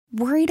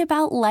Worried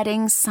about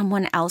letting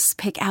someone else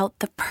pick out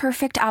the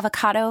perfect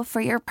avocado for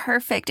your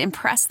perfect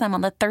impress them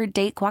on the third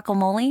date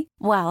guacamole?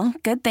 Well,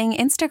 good thing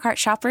Instacart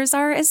shoppers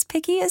are as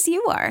picky as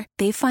you are.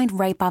 They find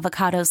ripe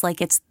avocados like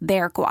it's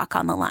their guac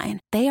on the line.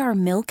 They are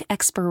milk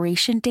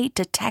expiration date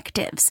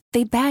detectives.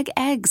 They bag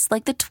eggs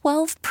like the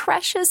 12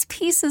 precious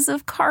pieces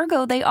of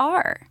cargo they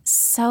are.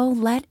 So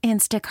let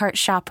Instacart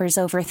shoppers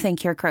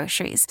overthink your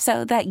groceries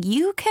so that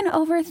you can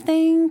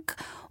overthink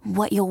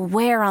what you'll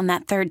wear on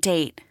that third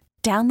date.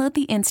 Download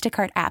the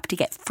Instacart app to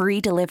get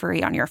free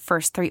delivery on your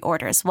first 3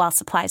 orders while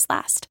supplies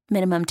last.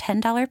 Minimum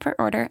 $10 per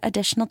order.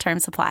 Additional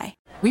terms apply.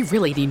 We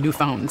really need new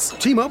phones.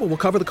 T-Mobile will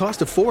cover the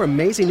cost of 4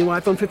 amazing new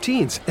iPhone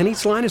 15s, and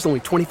each line is only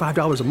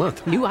 $25 a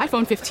month. New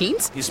iPhone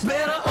 15s? It's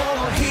better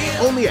over here.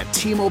 Only at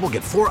T-Mobile,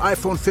 get 4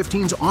 iPhone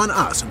 15s on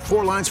us and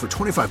 4 lines for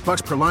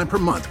 $25 per line per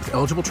month with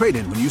eligible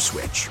trade-in when you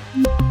switch.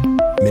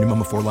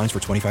 Minimum of 4 lines for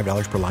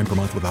 $25 per line per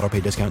month with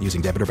autopay discount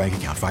using debit or bank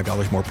account.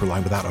 $5 more per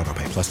line without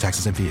autopay, plus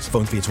taxes and fees.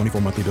 Phone fee at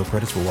 24 monthly bill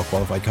credits for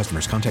well-qualified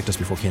customers. Contact us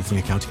before canceling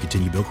account to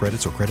continue bill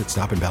credits or credit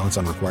stop and balance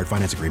on required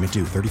finance agreement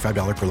due.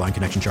 $35 per line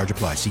connection charge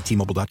applies. See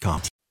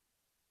T-Mobile.com.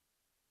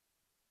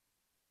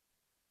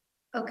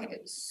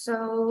 Okay,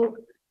 so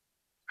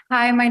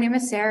hi, my name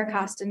is Sarah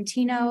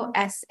Costantino,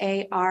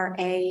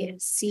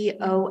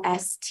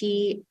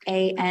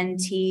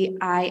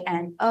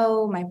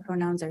 SarahCostantino. My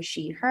pronouns are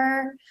she,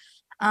 her.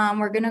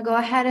 We're going to go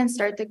ahead and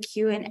start the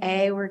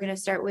Q&A. We're going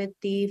to start with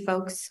the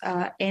folks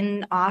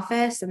in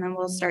office, and then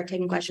we'll start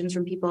taking questions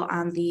from people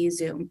on the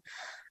Zoom.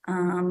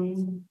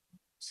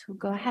 So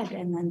go ahead,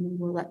 and then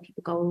we'll let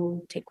people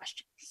go take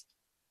questions.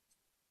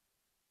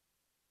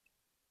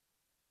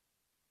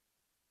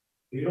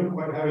 You don't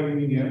quite have a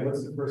union yet.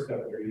 What's the first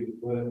step there?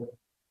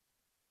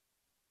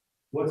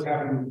 What's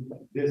happening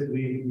this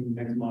week,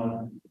 next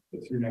month?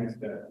 What's your next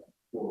step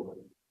forward?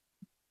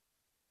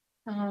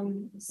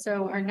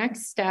 So our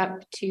next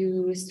step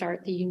to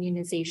start the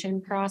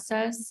unionization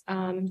process,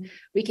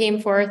 we came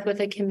forth with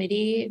a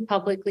committee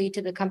publicly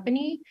to the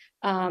company.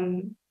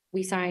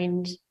 We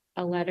signed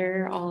a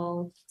letter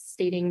all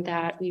stating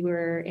that we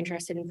were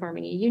interested in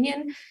forming a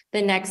union.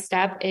 The next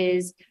step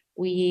is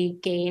we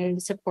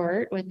gain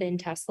support within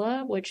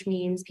Tesla, which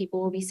means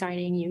people will be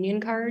signing union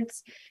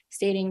cards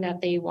stating that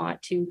they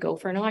want to go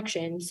for an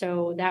election.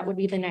 So that would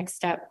be the next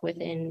step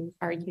within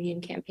our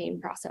union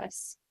campaign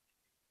process.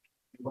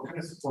 What kind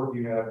of support do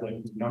you have, like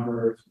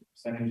numbers,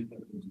 percentage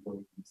of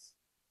employees?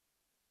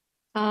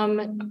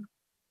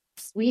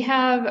 We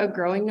have a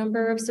growing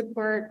number of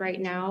support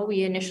right now.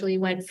 We initially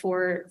went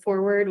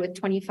forward with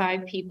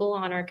 25 people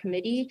on our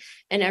committee,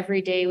 and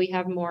every day we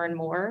have more and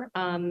more.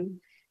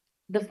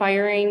 The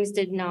firings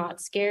did not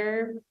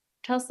scare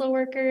Tesla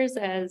workers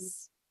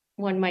as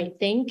one might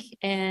think,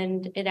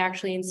 and it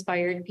actually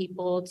inspired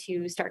people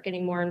to start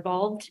getting more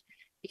involved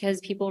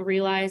because people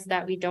realized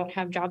that we don't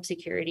have job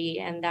security,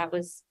 and that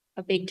was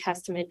a big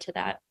testament to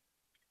that.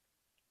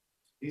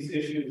 These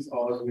issues,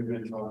 all that we've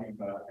been talking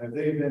about, have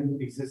they been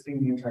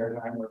existing the entire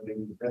time, or have they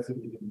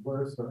progressively getting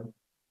worse, or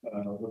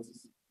what's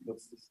the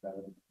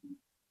status?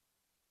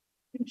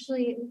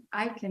 Actually,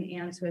 I can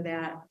answer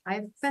that.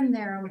 I've been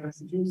there.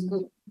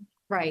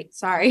 Right,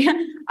 sorry.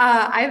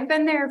 I've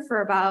been there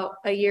for about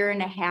a year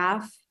and a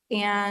half,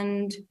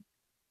 and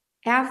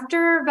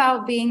after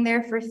about being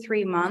there for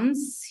 3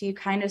 months, you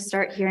kind of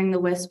start hearing the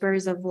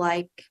whispers of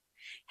like,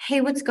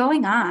 hey, what's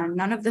going on?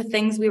 None of the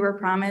things we were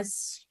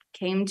promised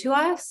came to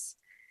us.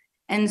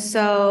 And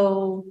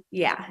so,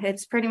 yeah,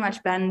 it's pretty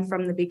much been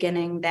from the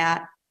beginning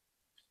that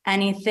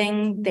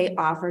anything they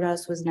offered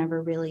us was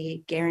never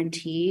really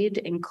guaranteed,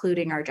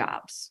 including our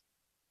jobs.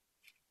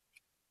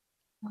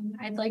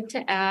 I'd like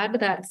to add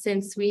that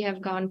since we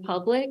have gone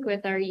public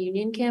with our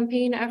union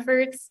campaign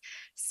efforts,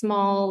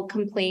 small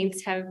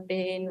complaints have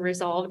been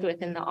resolved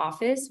within the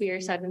office. We are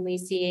suddenly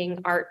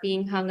seeing art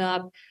being hung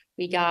up.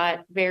 We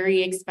got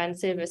very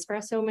expensive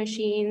espresso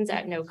machines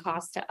at no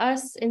cost to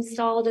us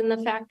installed in the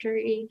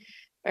factory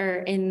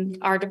or in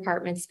our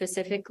department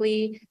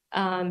specifically.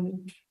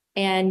 And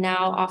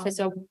now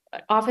office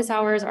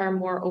hours are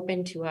more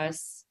open to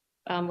us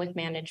with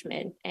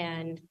management,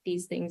 and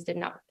these things did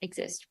not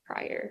exist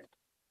prior.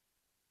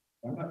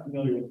 I'm not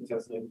familiar with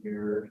Tesla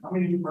here. How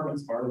many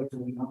departments are there,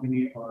 and how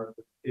many are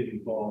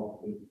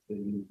involved with the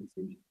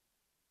unionization?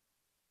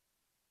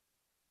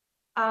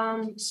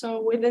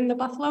 So within the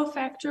Buffalo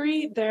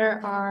factory,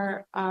 there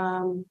are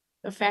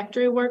the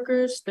factory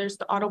workers, there's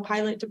the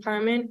autopilot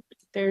department,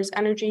 there's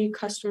energy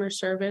customer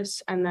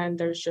service, and then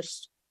there's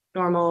just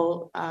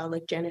normal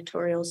like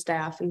janitorial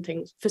staff and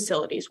things,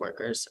 facilities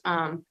workers.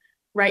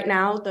 Right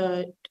now,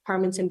 the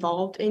department's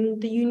involved in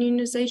the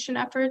unionization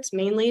efforts.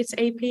 Mainly it's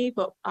AP,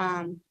 but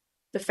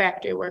the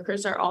factory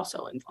workers are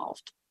also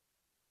involved.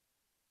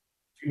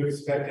 Do you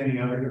expect any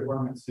other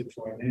departments to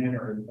join in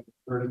or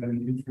heard of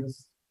any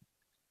interest?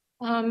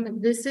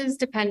 This is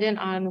dependent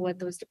on what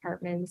those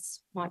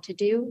departments want to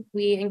do.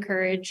 We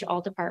encourage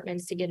all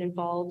departments to get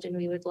involved, and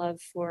we would love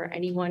for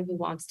anyone who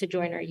wants to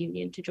join our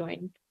union to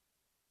join.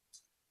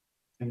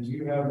 And do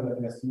you have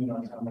an estimate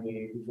on how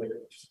many, like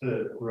just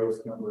the gross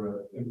number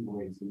of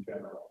employees in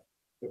general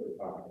that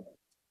talking about?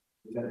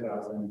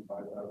 10,000,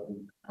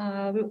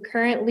 5,000?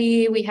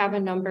 Currently, we have a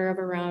number of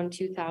around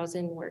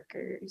 2,000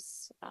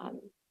 workers.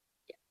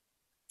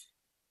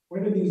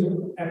 When did these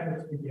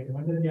efforts begin?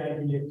 When did the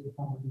idea to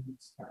come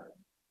start?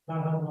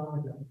 Not how long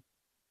ago?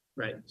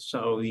 Right.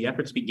 So the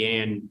efforts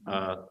began,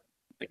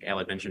 like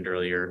Alec mentioned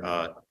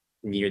earlier,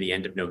 near the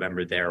end of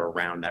November there,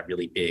 around that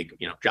really big,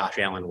 Josh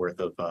Allen worth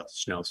of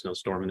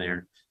snowstorm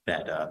there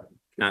that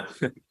not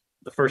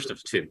the first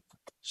of two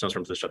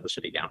snowstorms that shut the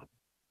city down.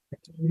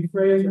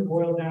 Rephrase or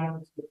boil down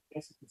to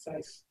basic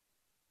concise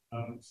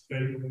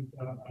statement.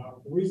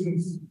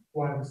 Reasons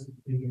why this is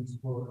being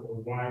explored, or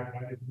why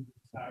did you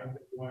decide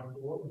that you wanted to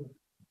organize?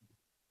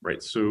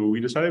 Right. So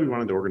we decided we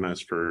wanted to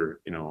organize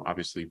for,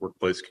 obviously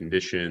workplace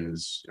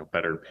conditions,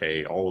 better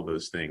pay, all of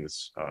those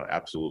things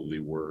absolutely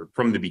were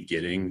from the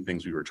beginning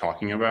things we were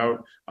talking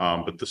about.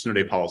 But the snow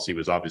day policy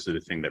was obviously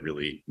the thing that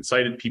really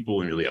incited people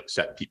and really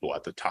upset people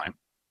at the time.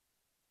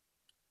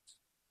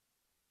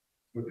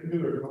 I think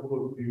there are a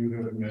couple of you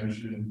that have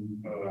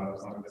mentioned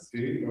on the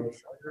state of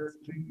Shire,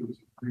 I think it was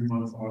a 3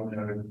 months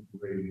automatic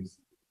raise.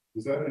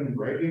 Was that in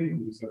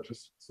writing, or was that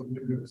just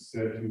something that was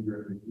said during the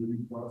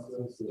recruiting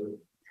process? Or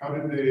how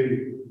did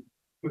they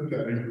put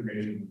that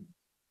information?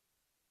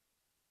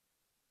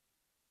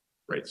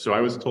 Right. So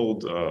I was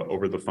told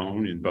over the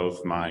phone in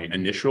both my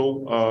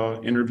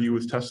initial interview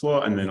with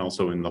Tesla and then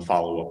also in the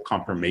follow-up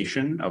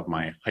confirmation of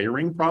my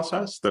hiring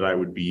process that I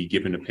would be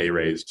given a pay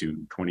raise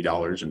to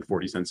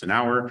 $20.40 an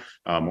hour.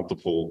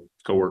 Multiple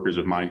coworkers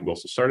of mine who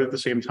also started at the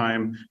same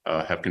time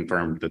have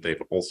confirmed that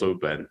they've also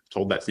been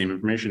told that same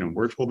information and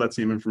were told that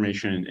same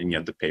information, and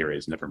yet the pay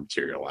raise never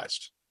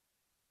materialized.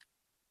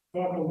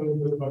 Talk a little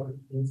bit about the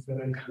things that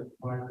I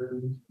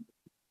required,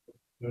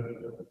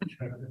 the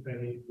check that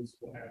they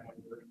will have.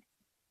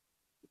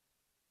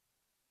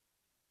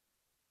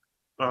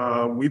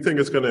 We think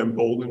it's going to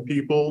embolden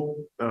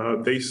people.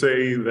 They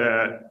say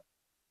that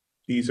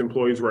these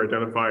employees were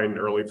identified in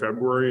early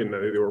February and that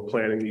they were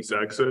planning these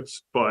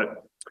exits,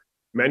 but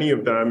many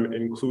of them,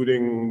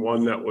 including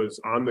one that was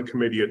on the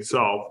committee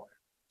itself,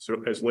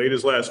 so as late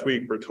as last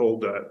week, were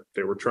told that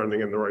they were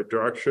trending in the right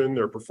direction,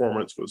 their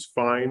performance was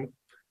fine,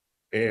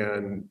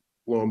 and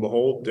lo and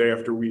behold, day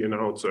after we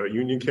announce a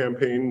union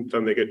campaign,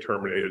 then they get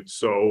terminated.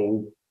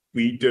 So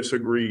we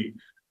disagree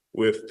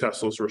with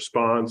Tesla's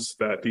response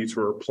that these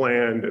were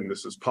planned and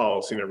this is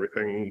policy and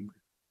everything.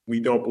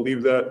 We don't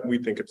believe that. We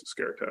think it's a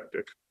scare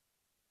tactic.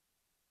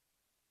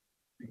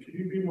 Can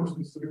you be more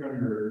specific on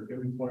your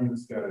employment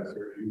status?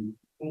 Are you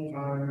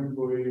full-time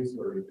employees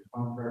or are you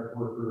contract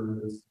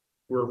workers?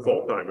 We're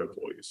full-time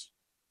employees.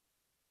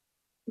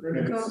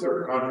 And it's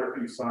a contract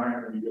you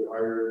sign when you get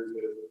hired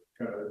that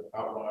kind of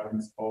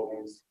outlines all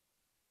these,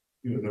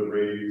 the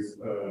raise,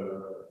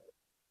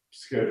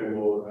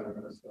 schedule, and that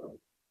kind of stuff.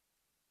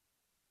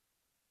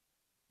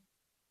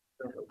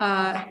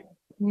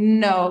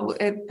 No,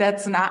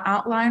 that's not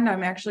outlined.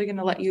 I'm actually going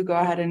to let you go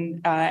ahead and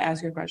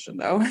ask your question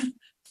though.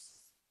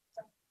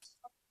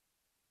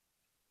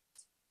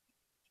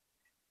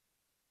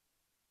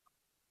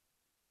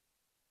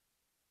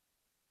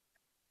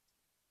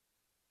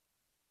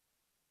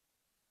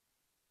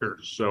 Sure.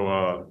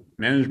 So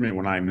management,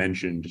 when I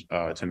mentioned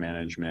to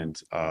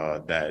management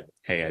that,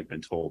 hey, I'd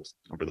been told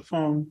over the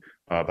phone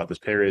about this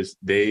pay raise,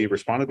 they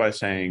responded by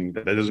saying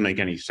that doesn't make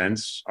any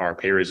sense. Our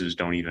pay raises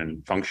don't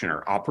even function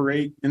or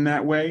operate in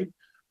that way.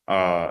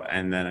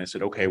 And then I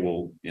said, okay,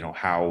 well,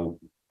 how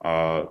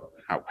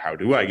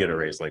do I get a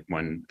raise? Like,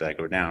 when did I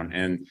go down?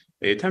 And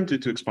they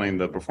attempted to explain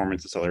the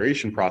performance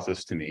acceleration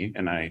process to me.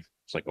 And I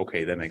was like,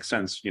 okay, that makes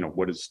sense.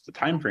 What is the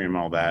time frame and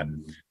all that?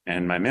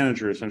 And my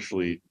manager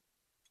essentially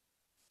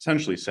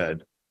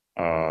said,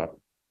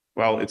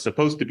 well, it's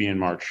supposed to be in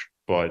March,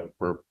 but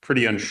we're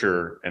pretty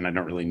unsure, and I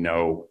don't really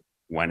know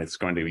when it's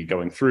going to be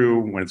going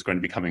through, when it's going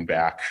to be coming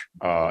back.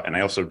 And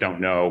I also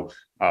don't know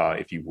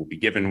if you will be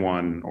given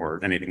one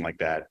or anything like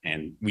that.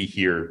 And we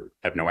here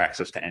have no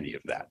access to any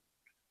of that.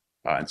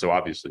 And so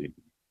obviously it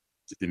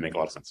didn't make a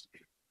lot of sense to me.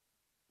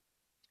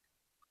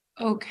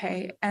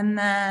 Okay, and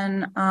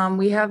then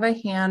we have a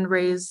hand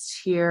raised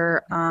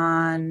here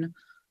on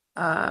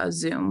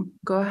Zoom.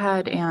 Go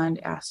ahead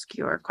and ask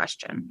your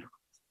question.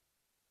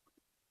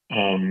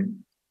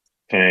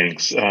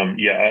 Thanks.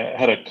 Yeah, I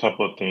had a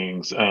couple of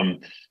things.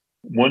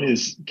 One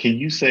is, can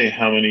you say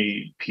how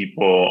many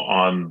people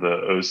on the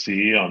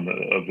OC,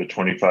 of the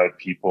 25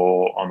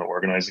 people on the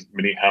organizing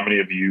committee, how many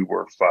of you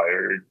were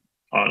fired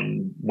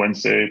on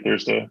Wednesday,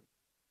 Thursday?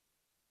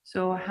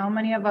 So how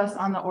many of us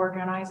on the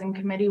organizing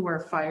committee were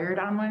fired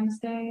on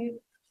Wednesday?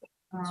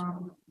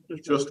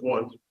 There's just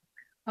one.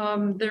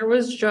 There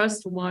was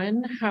just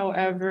one.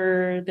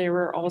 However, there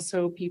were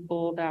also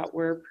people that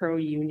were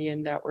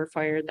pro-union that were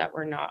fired that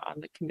were not on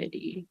the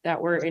committee, that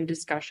were in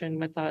discussion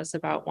with us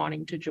about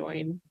wanting to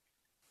join.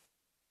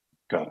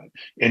 Got it.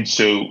 And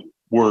so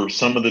were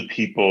some of the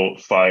people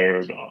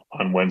fired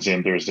on Wednesday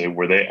and Thursday,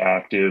 were they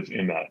active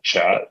in that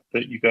chat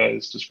that you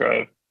guys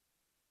described?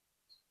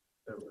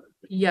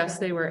 Yes,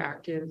 they were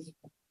active.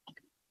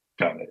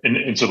 Got it.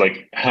 And so,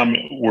 like, how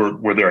many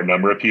were there a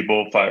number of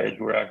people fired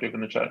who were active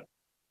in the chat?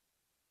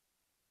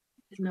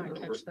 Did not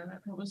catch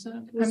that. What was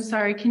that? I'm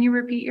sorry, can you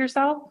repeat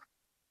yourself?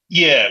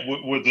 Yeah,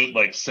 were there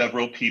like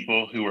several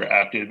people who were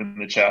active in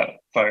the chat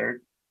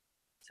fired?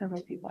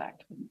 Several people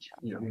active in the chat.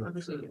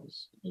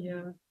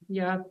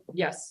 Yeah,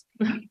 yes.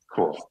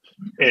 Cool.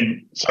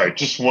 And sorry,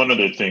 just one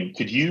other thing.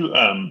 Could you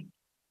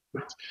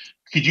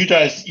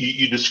guys,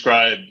 you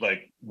described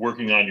like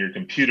working on your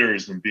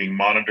computers and being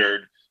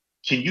monitored.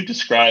 Can you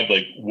describe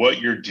like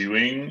what you're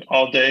doing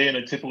all day in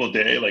a typical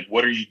day? Like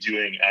what are you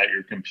doing at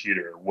your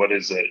computer? What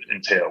does it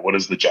entail? What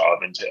does the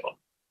job entail?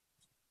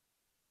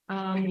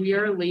 We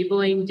are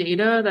labeling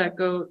data that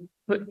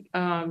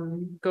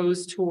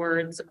goes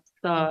towards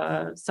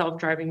the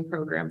self-driving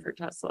program for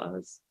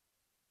Teslas.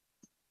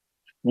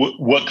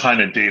 What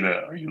kind of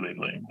data are you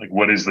labeling? Like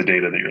what is the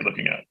data that you're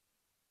looking at?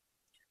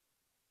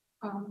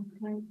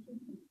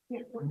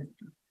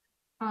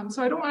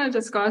 So I don't want to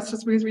discuss,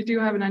 just because we do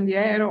have an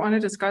NDA, I don't want to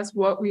discuss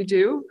what we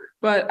do,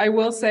 but I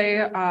will say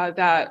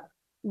that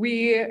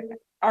we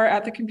are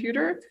at the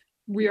computer.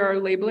 We are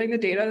labeling the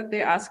data that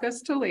they ask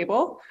us to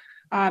label.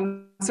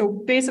 So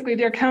basically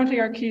they're counting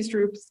our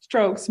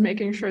keystrokes,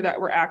 making sure that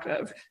we're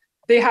active.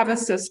 They have a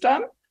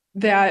system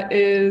that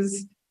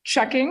is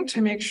checking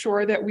to make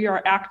sure that we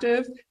are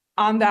active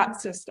on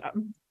that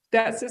system.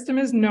 That system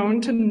is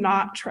known to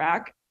not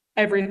track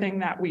everything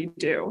that we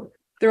do.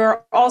 There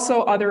are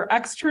also other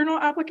external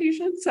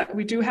applications that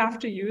we do have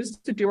to use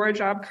to do our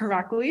job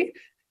correctly.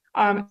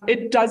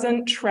 It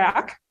doesn't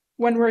track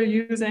when we're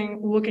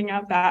looking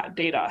at that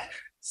data.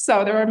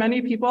 So there are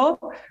many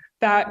people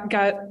that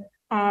get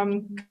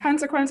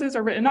consequences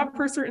are written up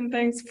for certain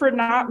things for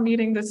not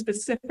meeting the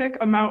specific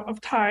amount of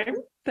time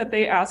that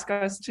they ask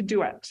us to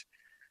do it.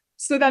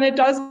 So then it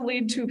does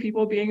lead to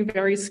people being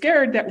very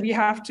scared that we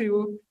have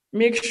to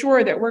make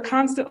sure that we're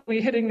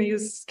constantly hitting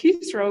these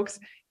keystrokes,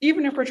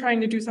 even if we're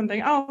trying to do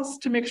something else,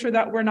 to make sure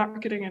that we're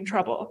not getting in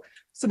trouble.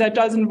 So that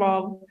does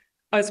involve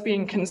us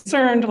being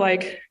concerned,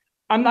 like,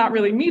 I'm not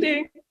really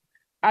meeting.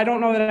 I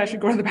don't know that I should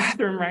go to the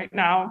bathroom right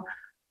now.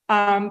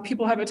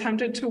 People have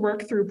attempted to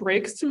work through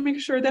breaks to make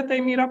sure that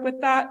they meet up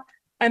with that,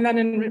 and then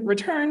in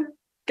return,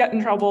 get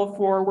in trouble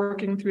for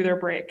working through their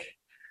break.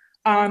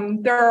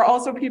 There are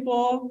also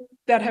people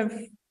that have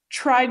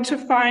tried to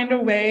find a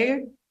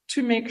way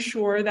to make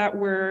sure that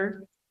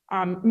we're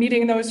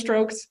meeting those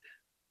strokes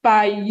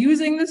by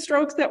using the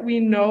strokes that we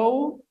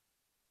know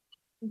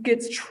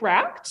gets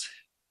tracked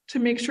to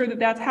make sure that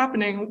that's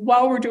happening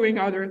while we're doing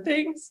other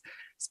things,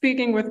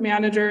 speaking with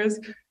managers,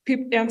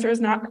 answers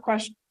not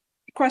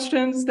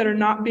questions that are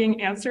not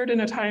being answered in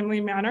a timely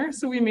manner.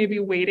 So we may be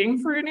waiting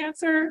for an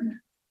answer,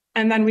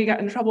 and then we get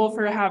in trouble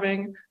for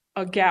having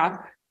a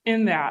gap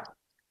in that.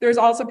 There's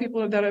also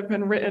people that have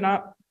been written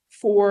up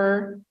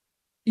for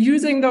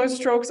using those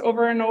strokes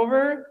over and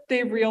over.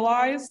 They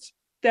realized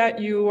that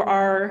you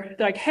are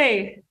like,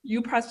 hey,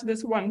 you pressed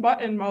this one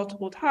button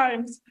multiple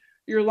times,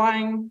 you're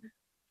lying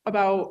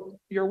about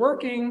your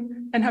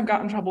working, and have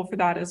gotten in trouble for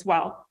that as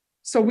well.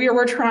 So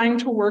we're trying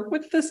to work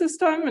with the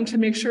system and to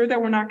make sure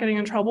that we're not getting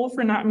in trouble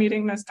for not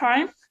meeting this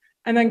time,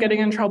 and then getting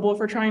in trouble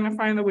for trying to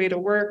find the way to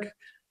work,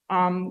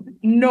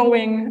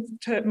 knowing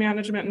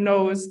management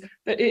knows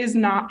that it is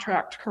not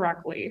tracked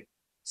correctly.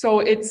 So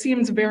it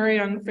seems very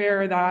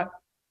unfair that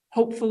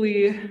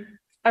hopefully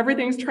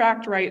everything's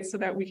tracked right so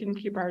that we can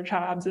keep our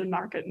jobs and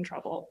not get in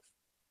trouble.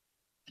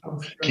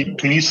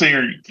 Can you say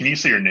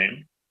your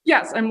name?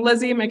 Yes, I'm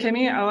Lizzie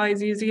McKimmie,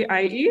 Lizzie,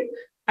 McKimmie.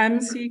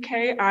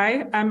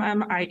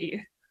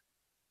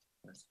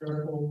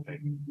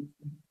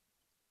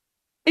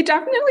 It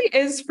definitely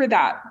is for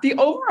that. The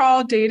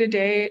overall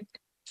day-to-day,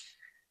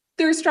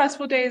 there's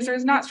stressful days,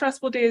 there's not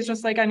stressful days,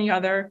 just like any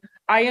other.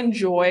 I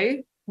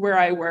enjoy where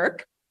I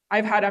work.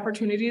 I've had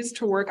opportunities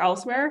to work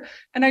elsewhere,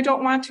 and I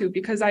don't want to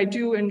because I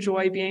do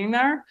enjoy being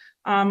there.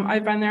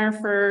 I've been there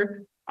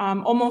for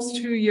almost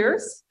 2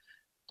 years,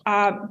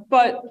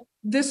 but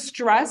the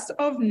stress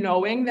of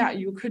knowing that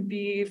you could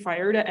be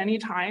fired at any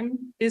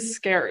time is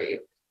scary.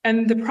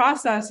 And the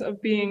process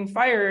of being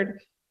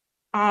fired,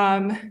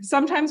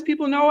 sometimes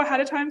people know ahead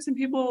of time, some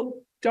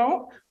people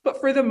don't, but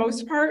for the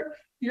most part,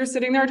 you're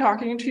sitting there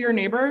talking to your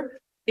neighbor,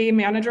 a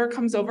manager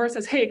comes over and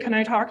says, hey, can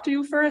I talk to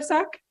you for a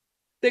sec?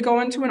 They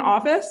go into an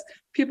office,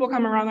 people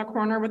come around the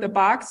corner with a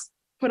box,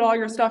 put all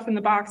your stuff in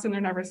the box, and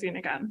they're never seen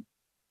again.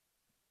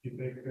 Do you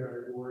think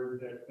your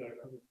word that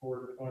coming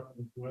forward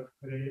talking to us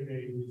today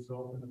may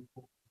result in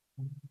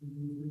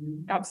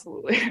a...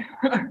 Absolutely.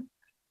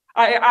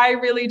 I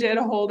really did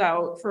hold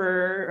out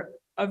for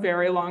a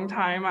very long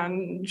time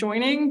on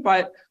joining,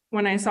 but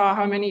when I saw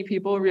how many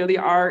people really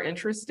are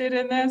interested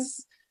in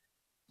this,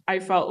 I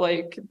felt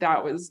like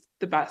that was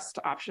the best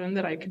option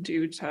that I could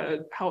do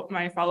to help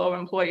my fellow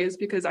employees,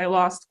 because I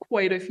lost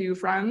quite a few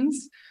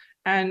friends,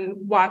 and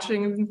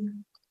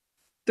watching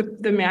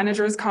the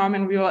managers come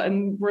and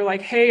we're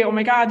like, hey, oh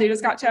my God, they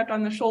just got tapped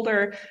on the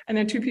shoulder. And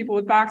then 2 people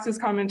with boxes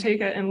come and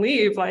take it and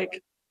leave.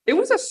 Like, it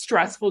was a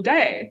stressful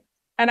day.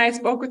 And I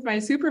spoke with my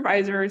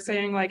supervisor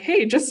saying like,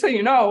 hey, just so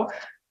you know,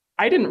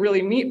 I didn't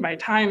really meet my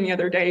time the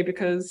other day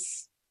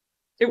because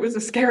it was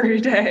a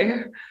scary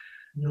day.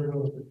 You're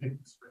willing to take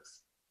this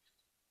risk.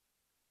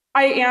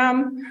 I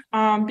am,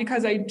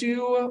 because I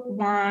do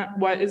want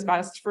what is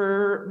best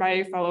for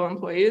my fellow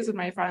employees and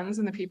my friends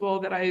and the people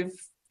that I've,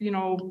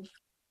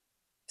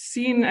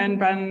 seen and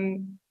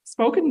been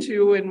spoken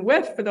to and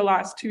with for the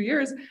last 2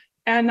 years.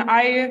 And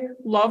I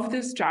love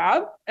this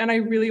job and I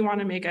really want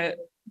to make it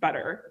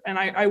better. And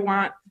I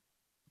want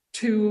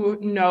to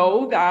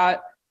know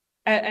that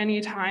at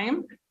any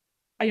time,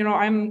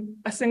 I'm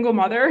a single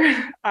mother.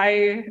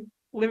 I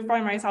live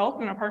by myself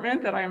in an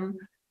apartment that I'm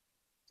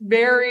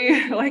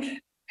very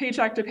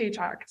paycheck to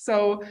paycheck.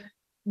 So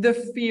the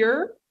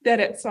fear that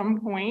at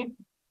some point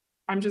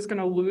I'm just going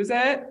to lose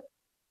it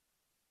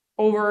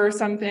over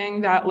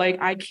something that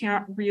I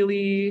can't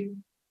really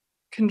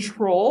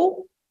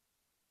control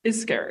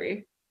is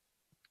scary.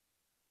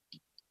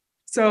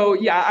 So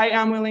yeah, I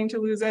am willing to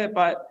lose it,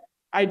 but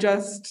I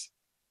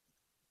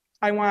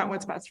want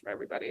what's best for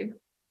everybody.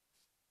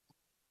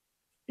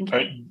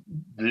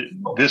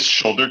 This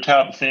shoulder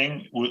tap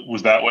thing,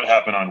 was that what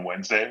happened on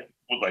Wednesday?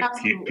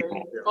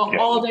 People,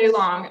 all day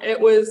long. It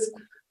was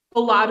a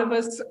lot of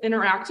us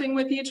interacting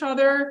with each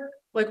other,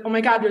 oh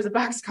my God, there's a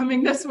box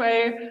coming this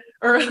way,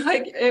 or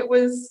it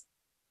was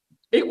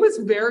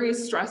very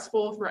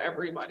stressful for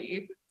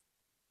everybody.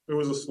 It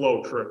was a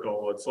slow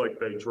trickle. It's like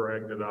they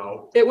dragged it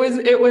out. It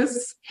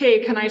was,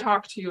 hey, can I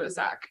talk to you a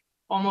sec?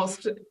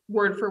 Almost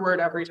word for word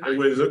every time.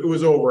 It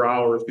was over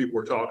hours. People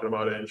were talking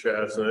about it in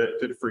chats, and it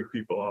did freak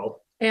people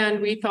out.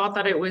 And we thought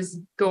that it was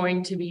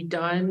going to be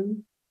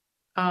done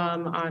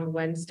on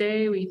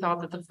Wednesday. We thought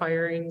that the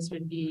firings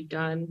would be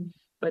done,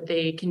 but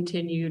they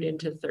continued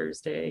into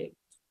Thursday.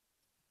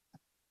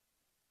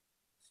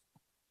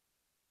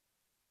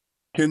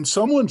 Can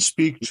someone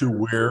speak to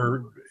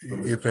where,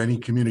 if any,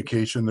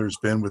 communication there's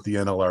been with the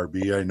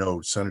NLRB? I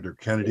know Senator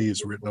Kennedy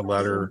has written a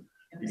letter.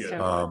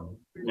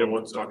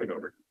 One's talking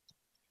over.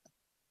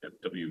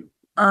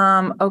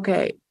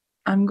 Okay,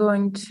 I'm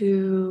going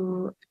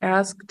to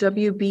ask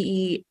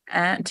WBE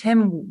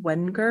Tim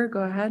Wenger.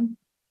 Go ahead.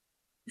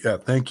 Yeah,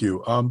 thank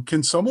you.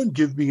 Can someone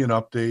give me an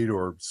update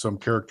or some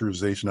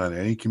characterization on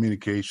any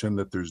communication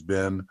that there's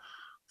been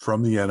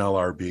from the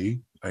NLRB?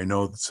 I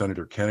know that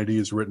Senator Kennedy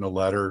has written a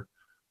letter.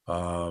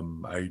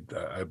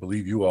 I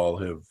believe you all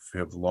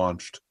have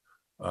launched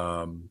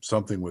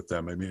something with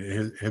them. I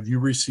mean, have you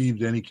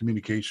received any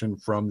communication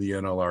from the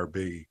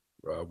NLRB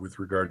with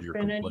regard to your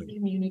complaint? Any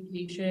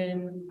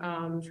communication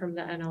from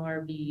the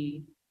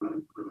NLRB?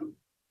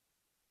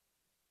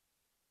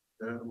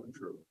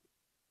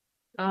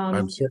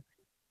 I'm sorry.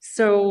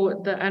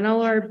 So the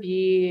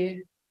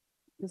NLRB,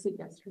 was it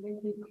yesterday?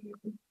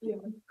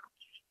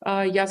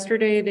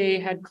 Yesterday they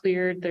had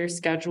cleared their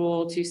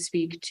schedule to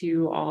speak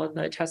to all of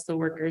the Tesla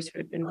workers who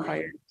had been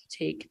fired to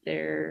take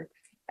their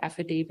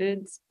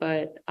affidavits,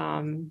 but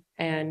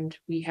and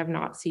we have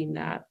not seen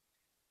that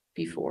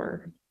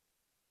before.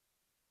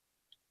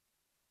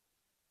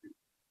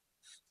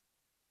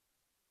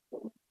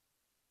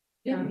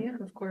 Yeah,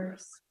 of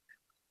course.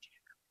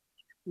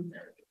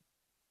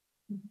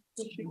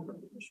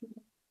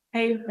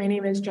 Hey, my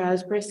name is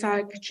Jazz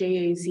Brisack,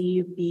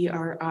 JAZBRISACK.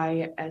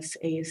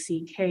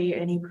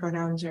 Any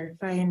pronouns are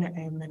fine.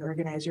 I'm an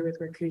organizer with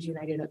Workers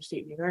United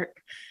Upstate New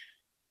York.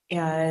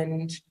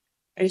 And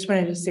I just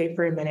wanted to say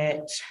for a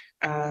minute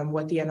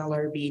what the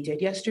NLRB did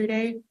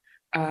yesterday.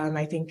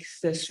 I think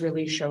this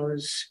really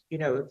shows,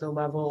 the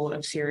level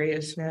of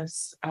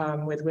seriousness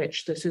with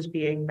which this is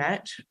being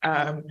met.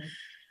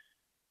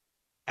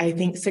 I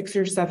think 6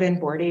 or 7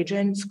 board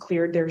agents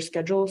cleared their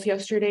schedules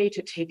yesterday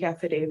to take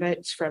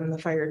affidavits from the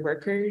fired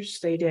workers.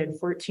 They did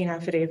 14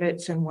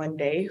 affidavits in one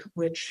day,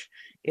 which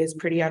is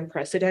pretty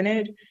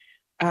unprecedented.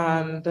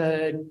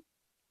 The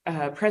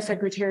press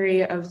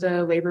secretary of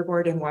the labor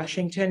board in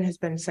Washington has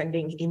been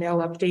sending email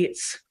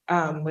updates,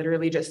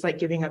 literally just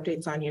giving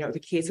updates on, the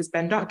case has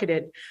been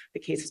docketed, the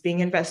case is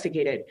being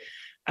investigated.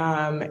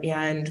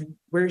 And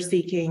we're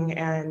seeking,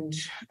 and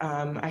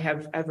I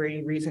have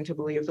every reason to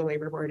believe the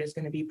labor board is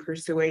going to be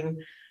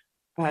pursuing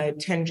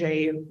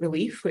 10J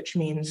relief, which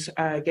means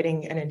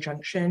getting an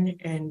injunction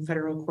in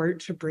federal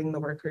court to bring the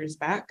workers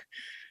back.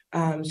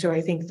 So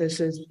I think this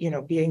is,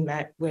 being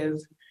met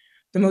with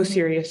the most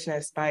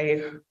seriousness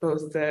by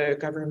both the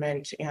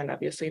government and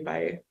obviously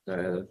by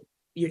the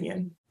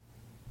union.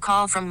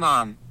 Call from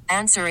mom.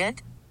 Answer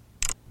it.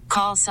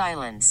 Call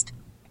silenced.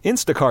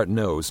 Instacart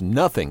knows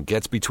nothing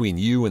gets between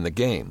you and the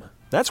game.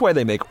 That's why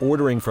they make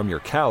ordering from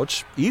your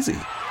couch easy.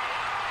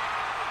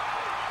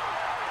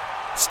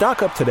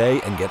 Stock up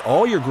today and get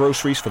all your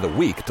groceries for the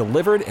week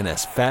delivered in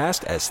as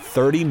fast as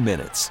 30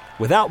 minutes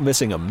without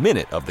missing a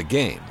minute of the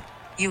game.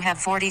 You have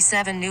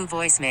 47 new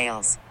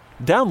voicemails.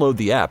 Download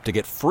the app to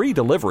get free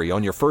delivery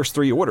on your first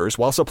 3 orders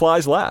while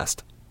supplies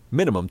last.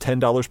 Minimum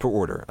 $10 per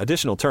order.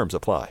 Additional terms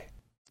apply.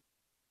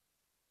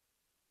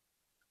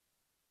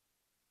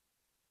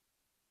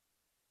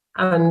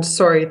 And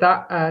sorry,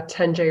 that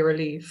 10J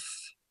relief,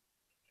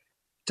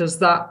 does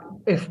that,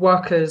 if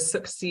workers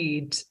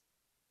succeed,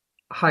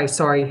 Holly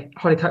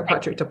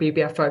Kirkpatrick,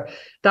 WBFO,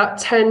 that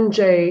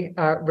 10J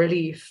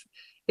relief,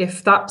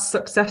 if that's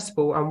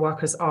successful and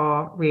workers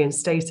are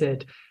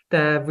reinstated,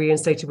 they're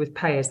reinstated with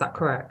pay, is that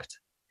correct?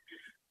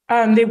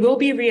 They will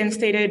be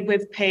reinstated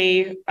with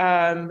pay,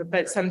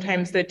 but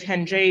sometimes the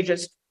 10J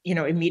just,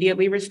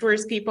 immediately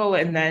restores people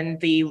and then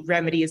the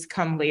remedies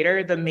come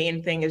later. The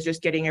main thing is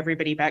just getting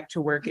everybody back to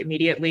work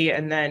immediately.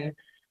 And then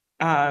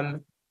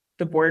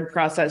the board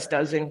process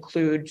does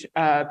include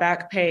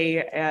back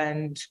pay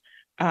and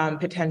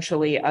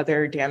potentially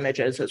other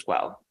damages as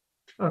well.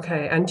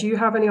 Okay, and do you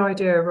have any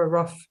idea of a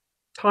rough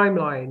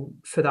timeline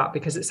for that?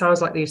 Because it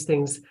sounds like these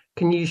things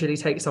can usually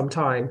take some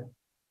time.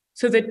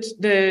 So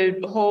the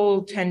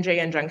whole 10J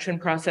injunction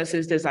process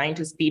is designed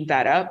to speed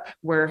that up.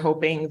 We're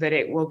hoping that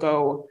it will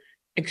go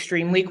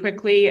extremely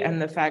quickly.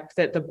 And the fact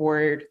that the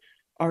board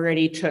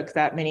already took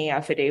that many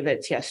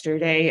affidavits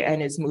yesterday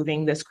and is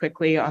moving this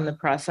quickly on the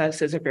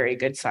process is a very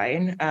good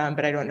sign.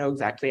 But I don't know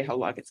exactly how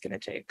long it's going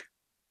to take.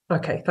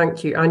 Okay,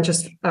 thank you. And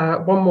just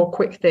one more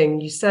quick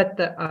thing. You said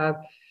that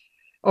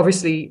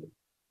obviously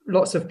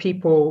lots of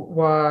people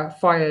were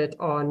fired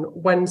on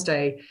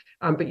Wednesday,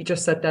 but you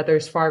just said that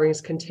those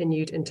firings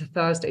continued into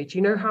Thursday. Do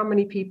you know how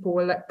many people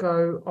were let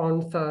go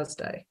on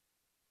Thursday?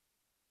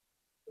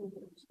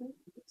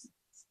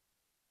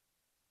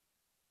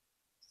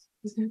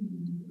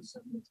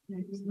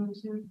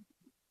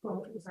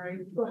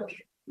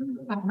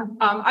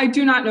 I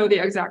do not know the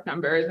exact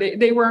number.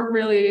 They weren't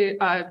really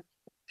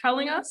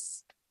telling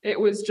us. It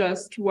was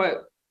just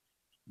what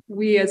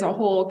we as a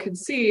whole could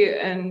see,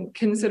 and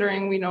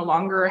considering we no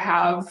longer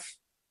have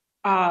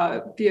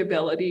the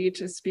ability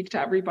to speak to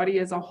everybody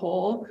as a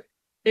whole,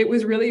 it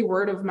was really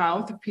word of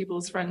mouth of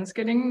people's friends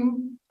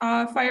getting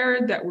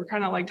fired that were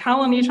kind of like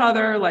telling each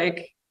other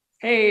like,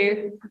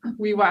 hey,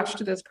 we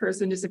watched this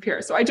person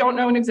disappear. So I don't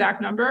know an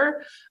exact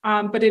number,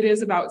 but it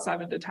is about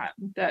 7 to 10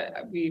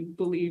 that we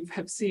believe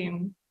have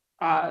seen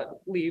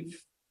leave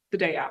the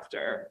day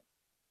after.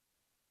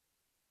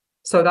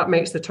 So that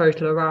makes the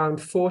total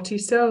around 40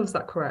 still, is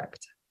that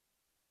correct?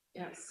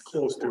 Yes.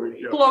 Close to it,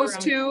 yeah. Close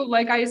to,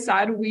 like I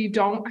said, we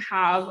don't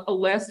have a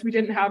list. We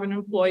didn't have an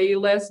employee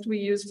list. We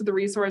used the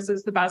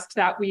resources the best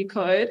that we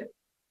could.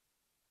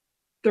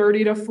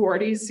 30 to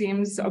 40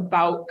 seems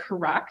about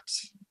correct.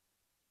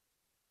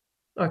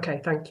 Okay,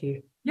 thank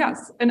you.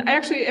 Yes, and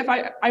actually, if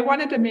I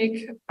wanted to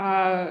make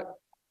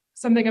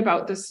something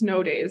about the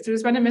snow days,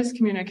 there's been a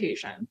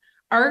miscommunication.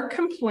 Our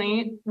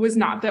complaint was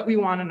not that we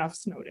want enough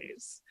snow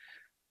days.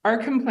 Our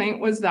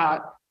complaint was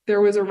that there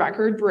was a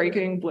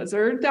record-breaking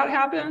blizzard that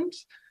happened,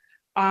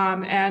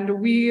 and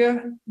we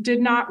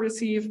did not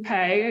receive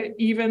pay,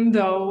 even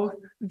though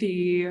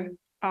the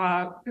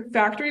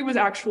factory was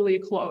actually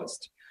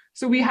closed.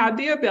 So we had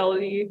the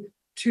ability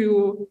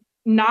to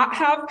not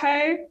have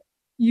pay,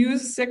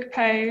 use sick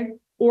pay,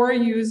 or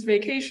use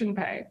vacation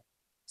pay.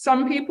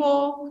 Some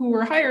people who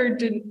were hired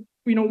didn't,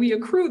 we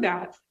accrue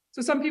that.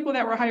 So some people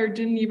that were hired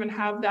didn't even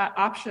have that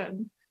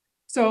option.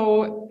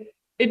 So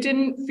it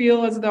didn't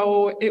feel as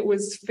though it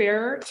was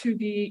fair to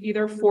be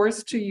either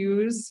forced to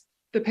use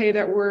the pay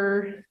that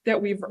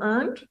we've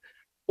earned,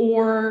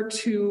 or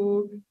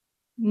to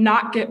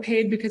not get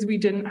paid because we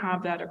didn't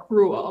have that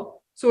accrual.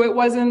 So it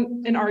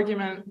wasn't an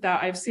argument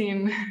that I've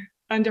seen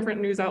on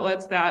different news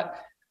outlets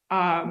that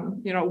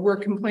we're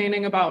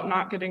complaining about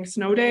not getting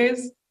snow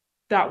days.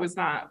 That was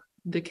not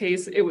the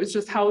case. It was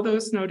just how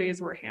those snow days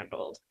were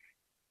handled.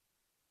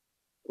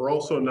 We're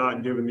also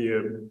not given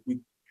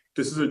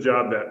this is a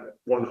job that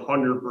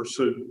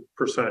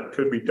 100%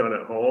 could be done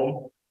at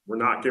home. We're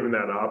not given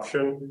that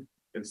option.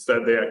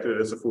 Instead, they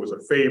acted as if it was a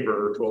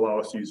favor to allow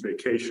us to use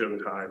vacation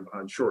time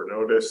on short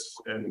notice.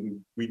 And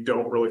we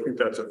don't really think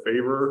that's a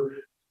favor,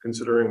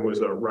 considering it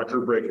was a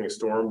record-breaking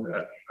storm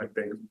that I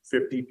think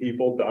 50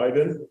 people died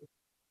in.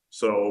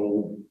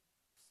 So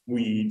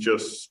we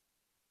just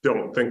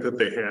don't think that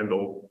they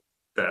handled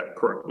that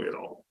correctly at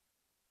all.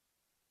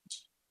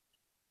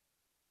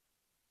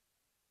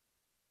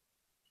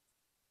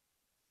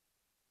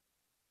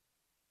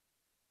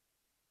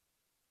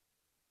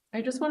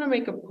 I just want to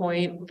make a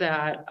point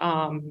that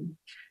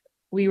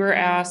we were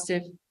asked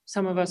if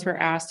some of us were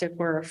asked if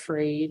we're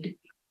afraid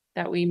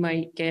that we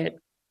might get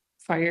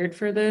fired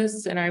for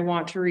this. And I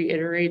want to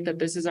reiterate that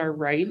this is our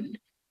right.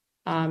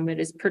 It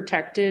is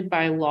protected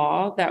by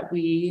law that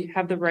we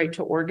have the right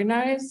to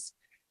organize,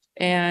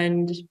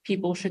 and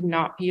people should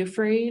not be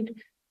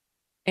afraid.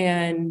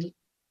 And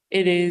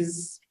it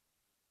is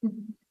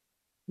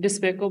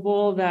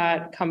despicable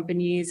that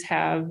companies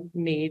have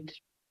made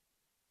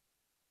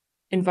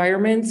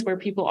environments where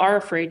people are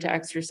afraid to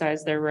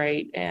exercise their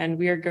right, and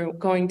we are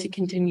going to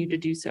continue to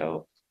do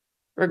so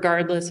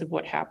regardless of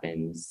what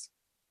happens.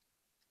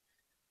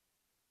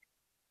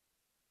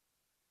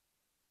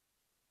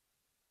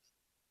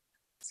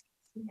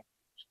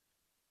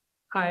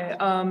 Hi,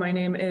 my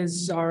name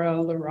is Zara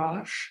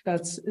Larache.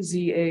 That's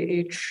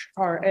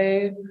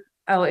ZAHRA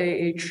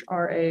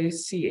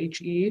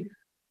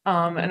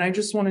and I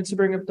just wanted to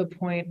bring up the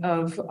point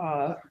of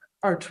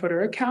our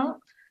Twitter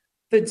account.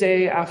 The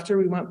day after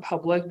we went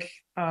public,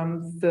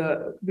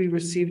 we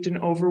received an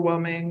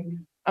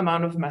overwhelming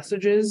amount of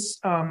messages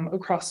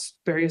across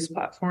various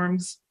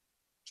platforms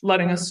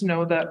letting us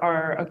know that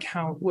our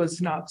account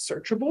was not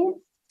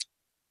searchable.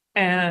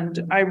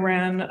 And I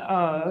ran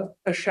a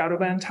shadow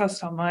ban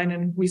test online,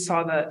 and we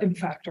saw that in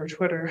fact our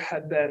Twitter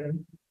had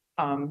been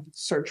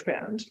search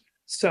banned.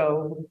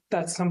 So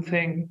that's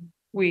something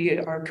we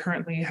are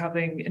currently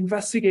having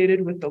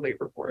investigated with the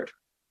labor board.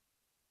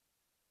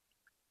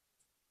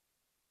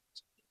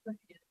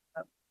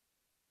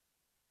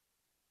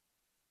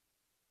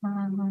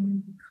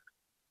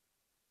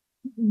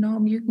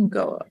 No, you can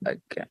go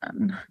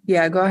again.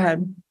 Yeah, go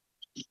ahead.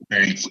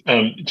 Thanks.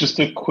 Just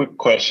a quick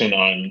question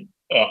on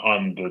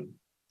the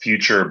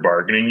future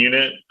bargaining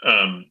unit.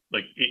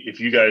 Like if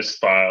you guys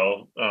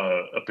file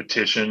a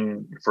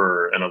petition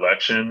for an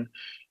election,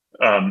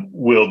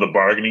 will the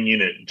bargaining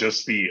unit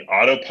just be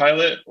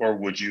autopilot, or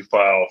would you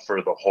file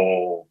for the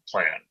whole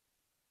plan?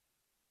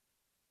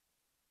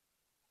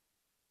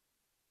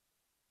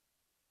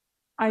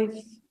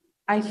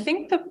 I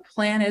think the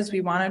plan is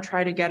we want to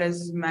try to get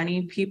as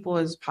many people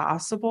as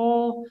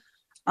possible.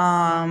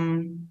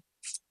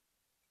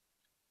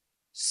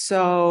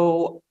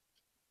 So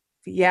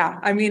yeah,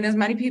 I mean, as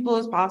many people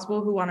as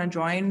possible who want to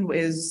join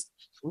is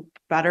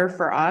better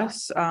for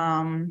us.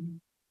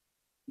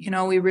 You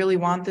know, we really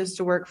want this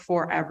to work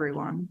for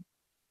everyone.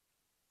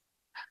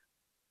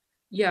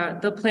 Yeah,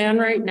 the plan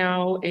right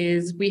now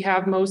is we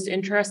have most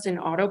interest in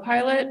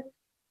autopilot.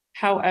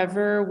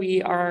 However,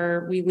 we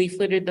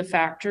leafleted the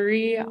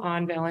factory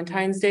on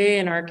Valentine's Day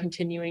and are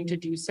continuing to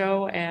do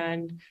so,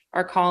 and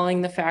are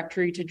calling the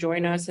factory to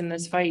join us in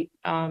this fight.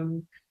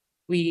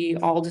 We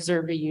all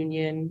deserve a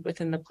union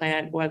within the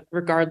plant,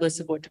 regardless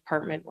of what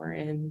department we're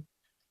in.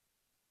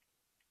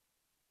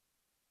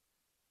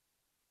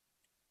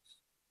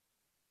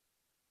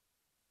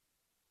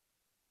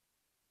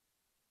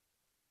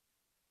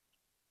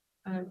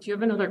 Do you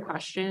have another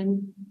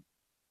question?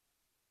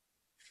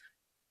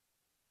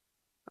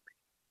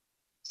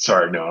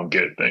 Sorry, no, I'm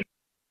good. Thanks.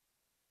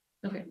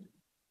 Okay.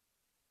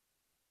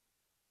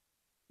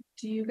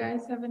 Do you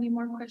guys have any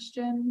more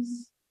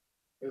questions?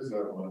 Is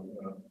that one?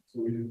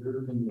 So we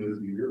heard from Liz,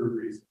 your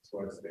reasons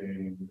why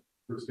staying,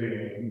 the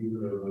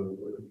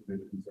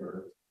conditions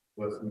are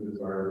less than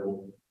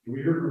desirable. Do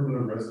we hear from the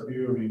rest of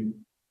you? I mean,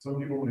 some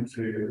people might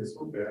say it's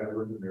so bad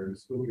working there to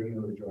still get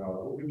another job.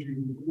 What would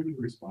you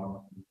respond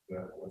to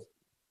that?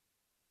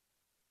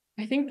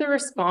 I think the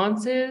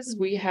response is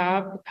we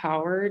have the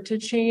power to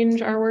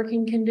change our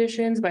working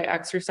conditions by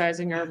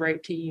exercising our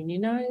right to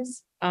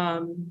unionize.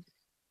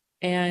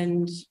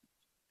 And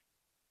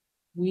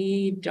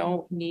we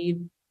don't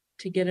need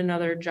to get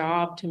another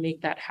job to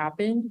make that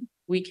happen.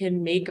 We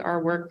can make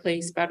our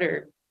workplace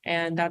better.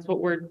 And that's what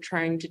we're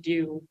trying to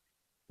do.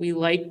 We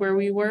like where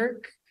we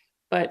work,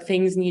 but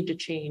things need to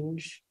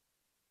change.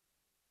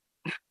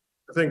 I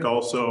think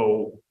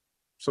also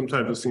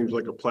sometimes it seems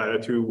like a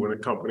platitude when a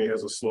company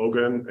has a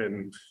slogan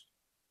and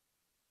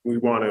we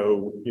want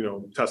to, you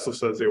know, Tesla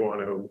says they want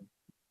to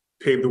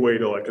pave the way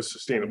to like a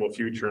sustainable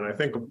future. And I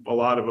think a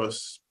lot of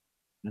us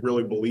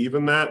really believe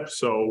in that.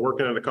 So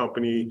working at a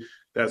company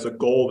that's a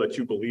goal that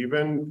you believe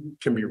in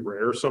can be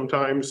rare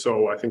sometimes.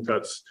 So I think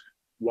that's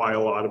why a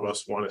lot of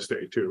us want to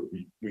stay too.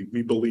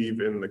 We believe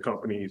in the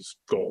company's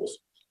goals.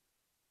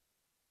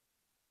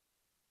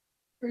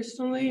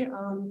 Personally,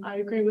 I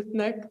agree with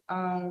Nick.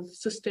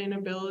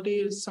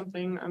 Sustainability is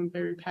something I'm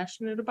very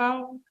passionate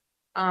about.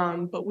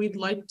 But we'd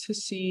like to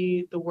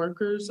see the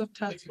workers of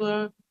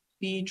Tesla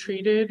be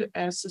treated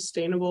as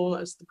sustainable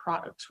as the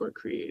products we're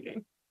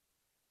creating.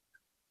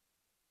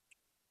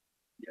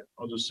 Yeah,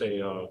 I'll just say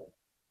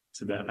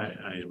to that,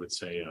 I would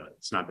say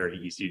it's not very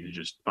easy to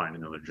just find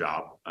another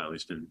job. At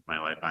least in my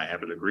life, I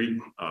have a degree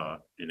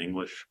in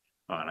English,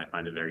 and I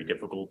find it very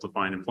difficult to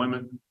find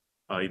employment,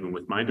 even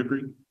with my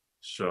degree.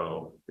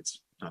 So it's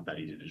not that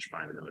easy to just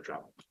find another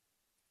job.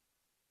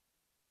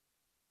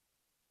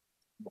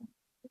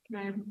 Can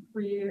I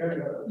read?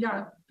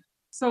 Yeah.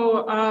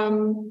 So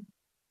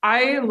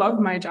I love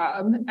my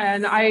job,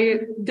 and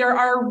there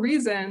are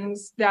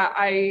reasons that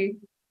I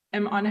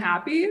am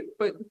unhappy,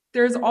 but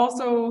there's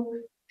also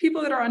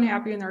people that are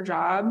unhappy in their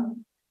job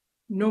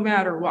no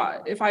matter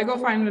what. If I go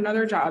find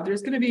another job,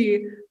 there's going to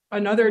be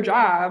another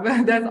job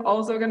that's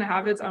also going to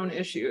have its own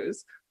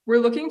issues. We're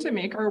looking to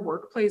make our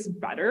workplace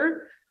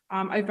better.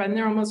 I've been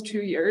there almost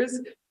 2 years.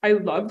 I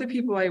love the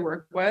people I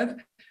work with.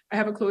 I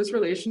have a close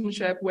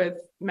relationship with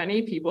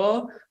many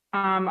people.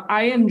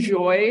 I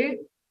enjoy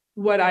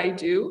what I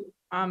do.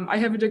 I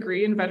have a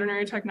degree in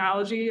veterinary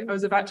technology. I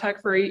was a vet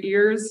tech for 8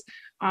 years.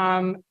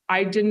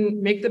 I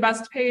didn't make the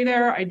best pay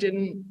there. I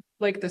didn't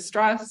like the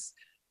stress.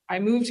 I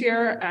moved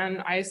here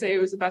and I say it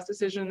was the best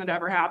decision that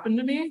ever happened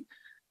to me.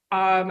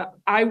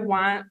 I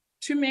want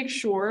to make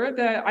sure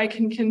that I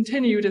can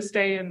continue to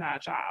stay in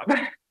that job.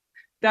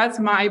 That's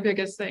my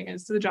biggest thing,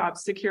 is the job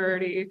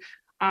security.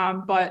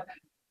 But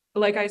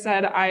like I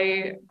said,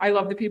 I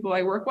love the people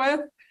I work with.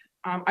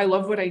 I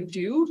love what I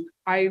do.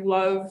 I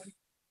love,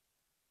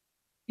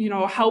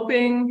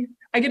 helping.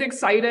 I get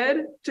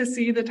excited to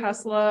see the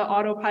Tesla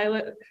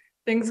autopilot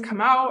things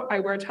come out. I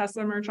wear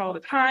Tesla merch all the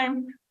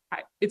time.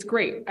 It's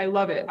great. I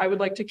love it. I would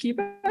like to keep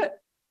it.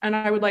 And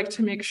I would like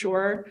to make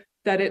sure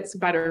that it's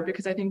better,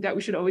 because I think that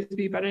we should always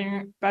be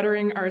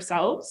bettering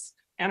ourselves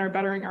and are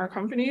bettering our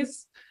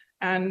companies.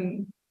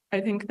 And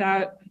I think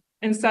that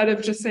instead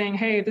of just saying,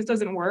 hey, this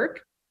doesn't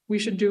work, we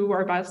should do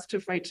our best to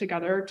fight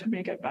together to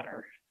make it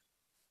better.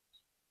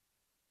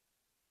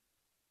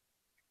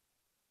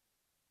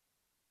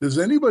 Does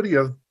anybody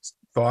have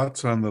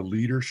thoughts on the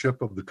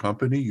leadership of the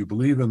company? You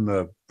believe in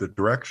the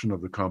direction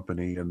of the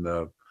company and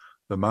the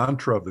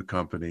mantra of the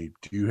company.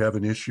 Do you have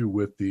an issue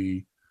with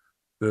the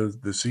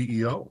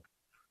CEO?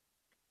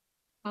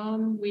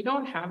 We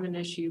don't have an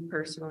issue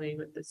personally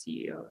with the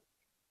CEO.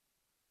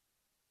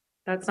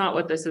 That's not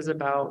what this is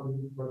about.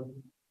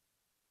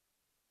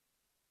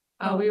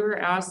 We were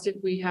asked if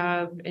we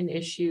have an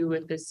issue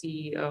with the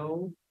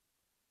CEO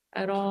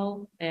at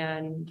all,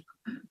 and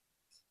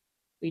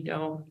we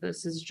don't.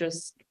 This is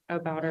just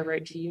about our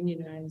right to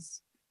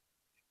unionize.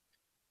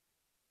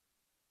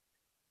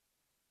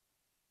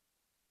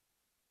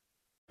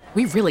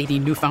 We really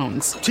need new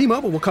phones.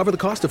 T-Mobile will cover the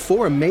cost of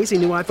 4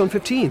 amazing new iPhone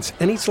 15s,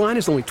 and each line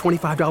is only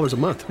 $25 a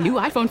month. New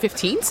iPhone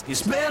 15s?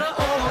 It's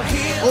better over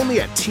here.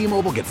 Only at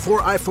T-Mobile, get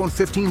 4 iPhone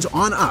 15s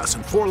on us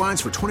and 4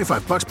 lines for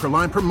 $25 per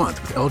line per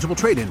month with eligible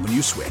trade-in when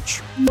you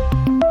switch.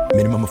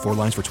 Minimum of 4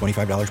 lines for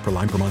 $25 per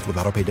line per month with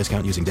auto-pay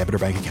discount using debit or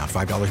bank account.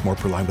 $5 more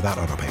per line without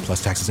auto-pay,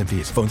 plus taxes and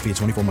fees. Phone fee at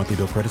 24 monthly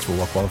bill credits for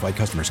well-qualified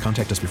customers.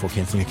 Contact us before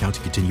canceling account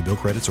to continue bill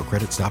credits or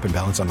credit stop and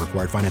balance on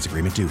required finance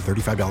agreement due.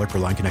 $35 per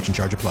line connection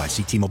charge applies.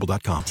 See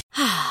T-Mobile.com.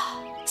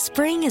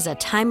 Spring is a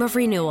time of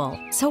renewal,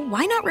 so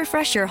why not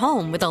refresh your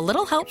home with a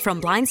little help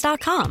from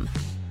Blinds.com?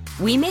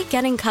 We make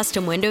getting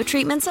custom window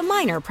treatments a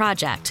minor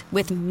project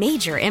with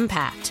major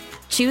impact.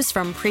 Choose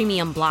from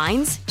premium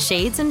blinds,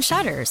 shades, and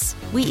shutters.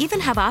 We even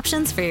have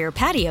options for your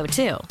patio,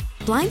 too.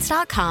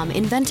 Blinds.com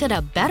invented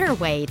a better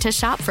way to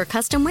shop for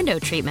custom window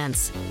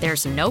treatments.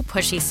 There's no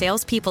pushy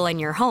salespeople in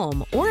your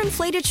home or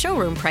inflated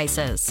showroom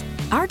prices.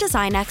 Our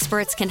design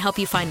experts can help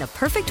you find the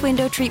perfect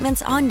window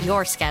treatments on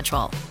your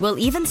schedule. We'll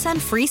even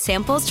send free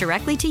samples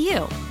directly to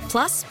you.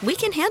 Plus, we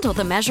can handle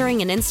the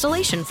measuring and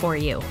installation for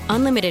you.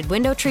 Unlimited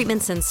window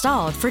treatments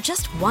installed for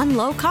just one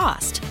low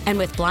cost. And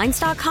with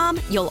Blinds.com,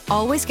 you'll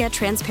always get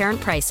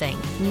transparent pricing.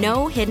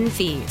 No hidden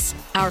fees.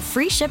 Our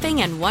free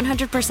shipping and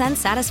 100%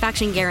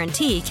 satisfaction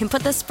guarantee can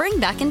put the spring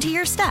back into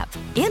your step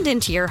and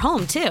into your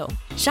home, too.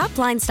 Shop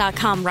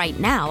Blinds.com right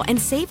now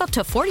and save up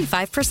to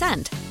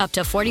 45%. Up to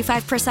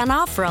 45%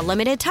 off for a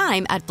limited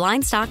time at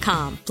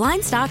Blinds.com.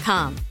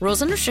 Blinds.com.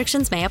 Rules and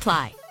restrictions may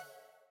apply.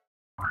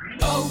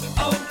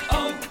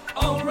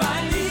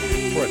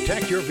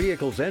 Protect your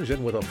vehicle's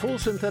engine with a full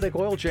synthetic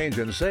oil change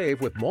and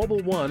save with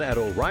Mobil 1 at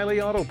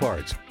O'Reilly Auto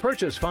Parts.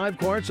 Purchase 5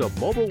 quarts of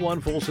Mobil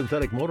 1 full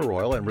synthetic motor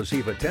oil and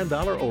receive a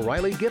 $10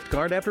 O'Reilly gift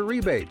card after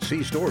rebate.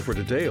 See store for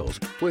details.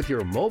 With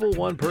your Mobil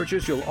 1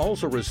 purchase, you'll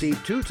also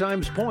receive 2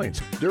 times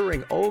points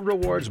during Old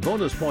Rewards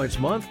Bonus Points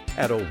Month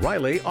at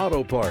O'Reilly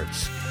Auto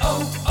Parts.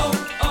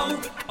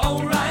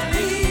 O'Reilly